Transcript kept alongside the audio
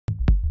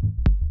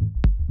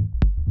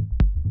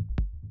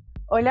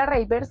Hola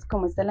Ravers,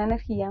 ¿cómo está la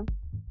energía?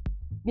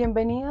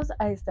 Bienvenidos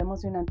a esta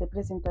emocionante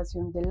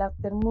presentación del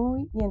After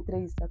Movie y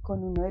entrevista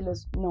con uno de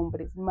los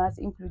nombres más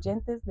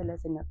influyentes de la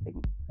escena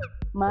técnica,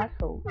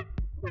 Marc Houle.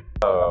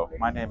 Hello,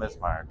 my name is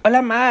Marc.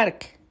 Hola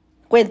Marc,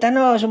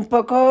 cuéntanos un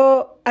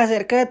poco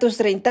acerca de tus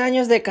 30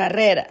 años de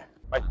carrera.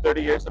 My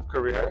 30 years of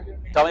career.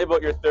 Tell me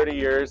about your 30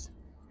 years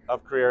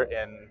of career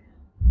in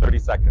 30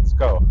 seconds.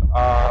 Go.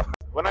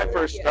 When I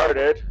first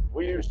started,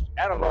 we used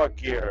analog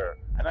gear,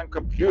 and then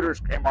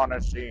computers came on the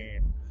scene.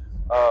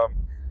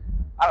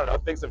 I don't know,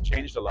 things have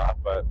changed a lot,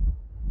 but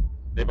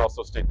they've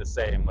also stayed the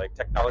same. Like,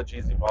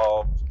 technology's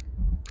evolved,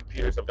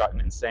 computers have gotten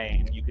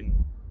insane. You can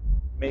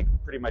make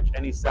pretty much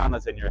any sound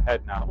that's in your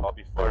head now, while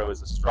before it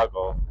was a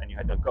struggle, and you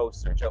had to go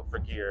search out for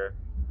gear.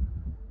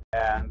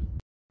 And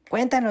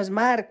Cuéntanos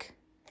Marc,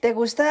 ¿te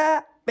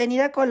gusta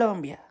venir a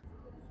Colombia?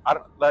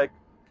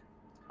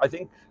 I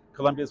think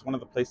Colombia is one of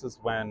the places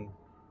when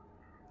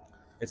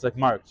it's like,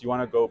 Marc, do you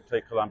want to go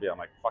play Colombia? I'm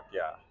like, fuck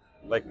yeah.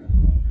 Like,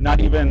 not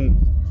even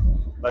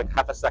like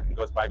half a second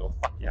goes by, I go,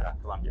 fuck yeah,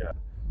 Colombia.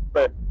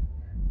 But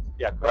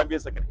yeah, Colombia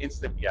is like an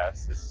instant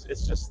yes.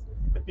 It's just,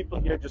 the people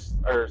here just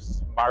are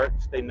smart.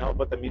 They know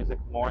about the music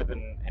more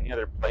than any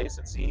other place,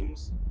 it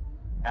seems.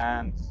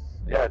 And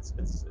yeah, it's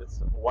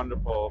a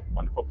wonderful,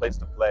 wonderful place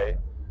to play.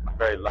 I'm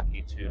very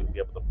lucky to be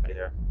able to play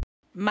here.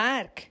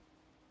 Marc,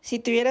 si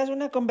tuvieras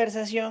una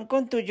conversación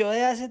con tu yo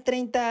de hace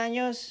 30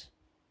 años,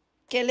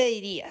 ¿qué le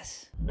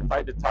dirías? If I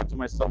had to talk to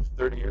myself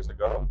 30 years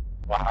ago,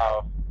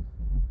 wow.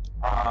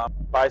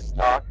 Buy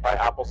stock, buy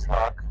Apple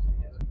stock.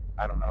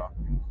 I don't know.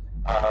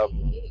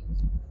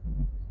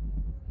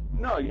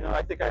 No,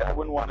 I think I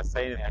wouldn't want to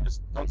say anything. I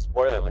just don't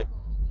spoil it. Like,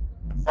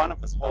 the fun of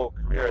this whole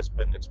career has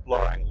been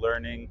exploring,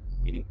 learning,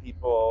 meeting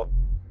people,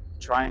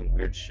 trying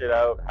weird shit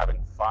out,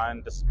 having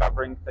fun,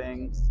 discovering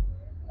things.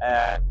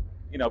 And,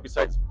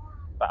 besides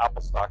the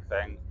Apple stock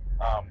thing,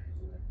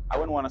 I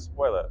wouldn't want to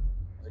spoil it.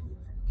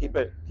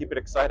 Like, keep it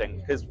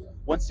exciting, because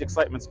once the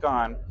excitement's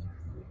gone,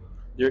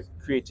 your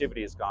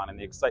creativity is gone and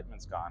the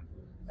excitement's gone.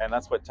 And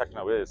that's what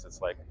techno is.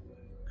 It's like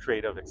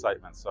creative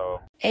excitement.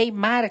 So Hey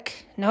Marc,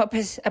 no,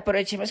 pues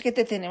aprovechemos que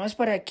te tenemos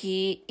por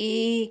aquí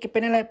y qué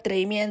pena el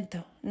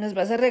atrevimiento. ¿Nos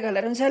vas a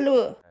regalar un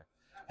saludo?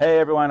 hey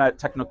everyone at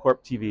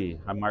Technocorp TV,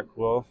 I'm Marc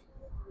Houle.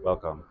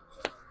 Welcome.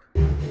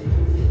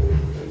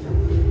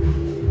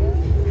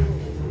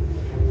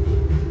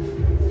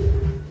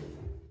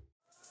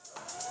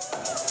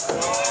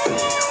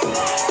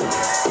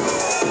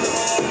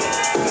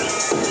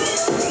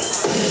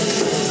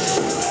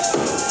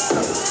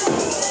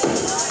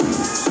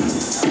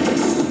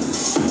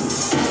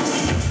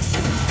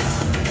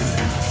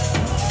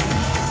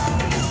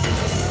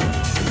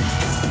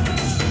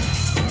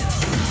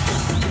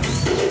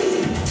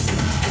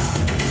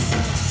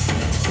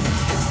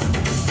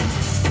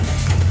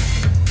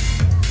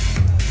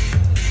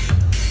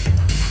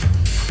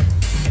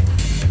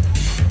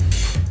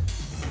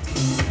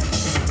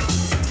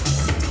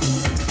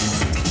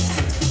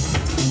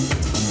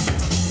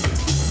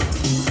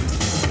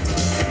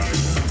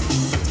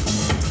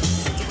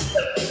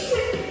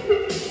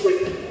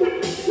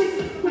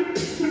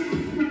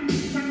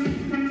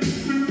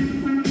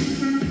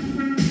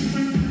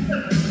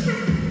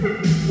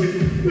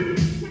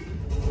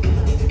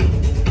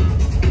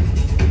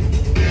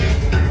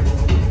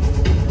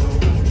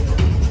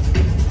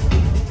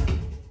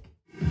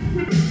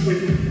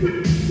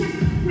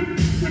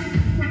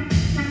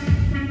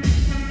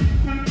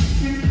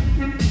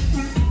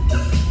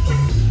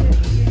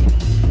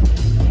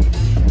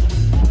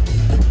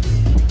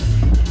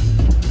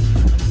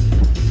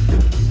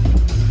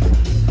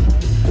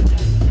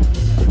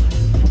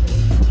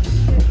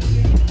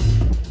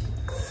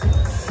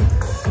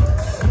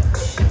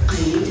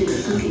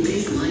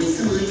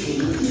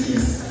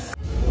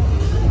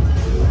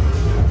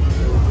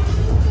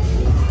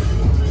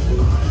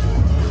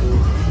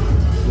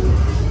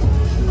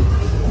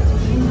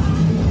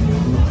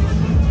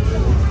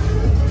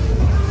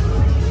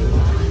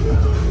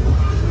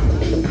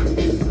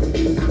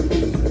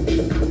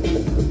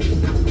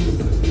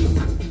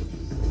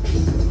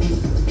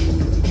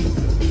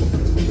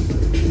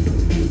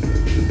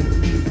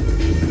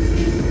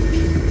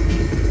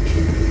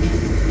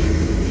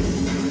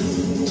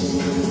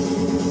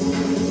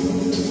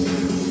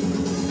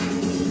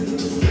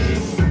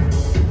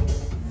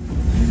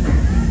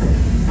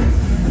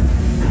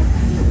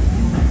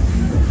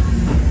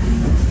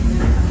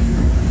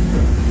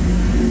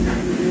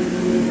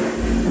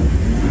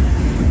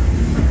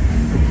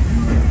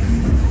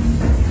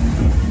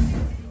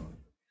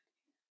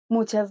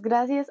 Muchas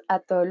gracias a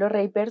todos los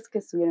Ravers que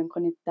estuvieron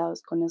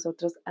conectados con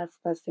nosotros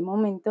hasta este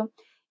momento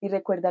y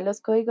recuerda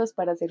los códigos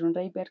para ser un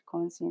Raver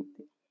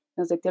consciente.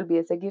 No se te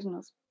olvide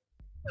seguirnos.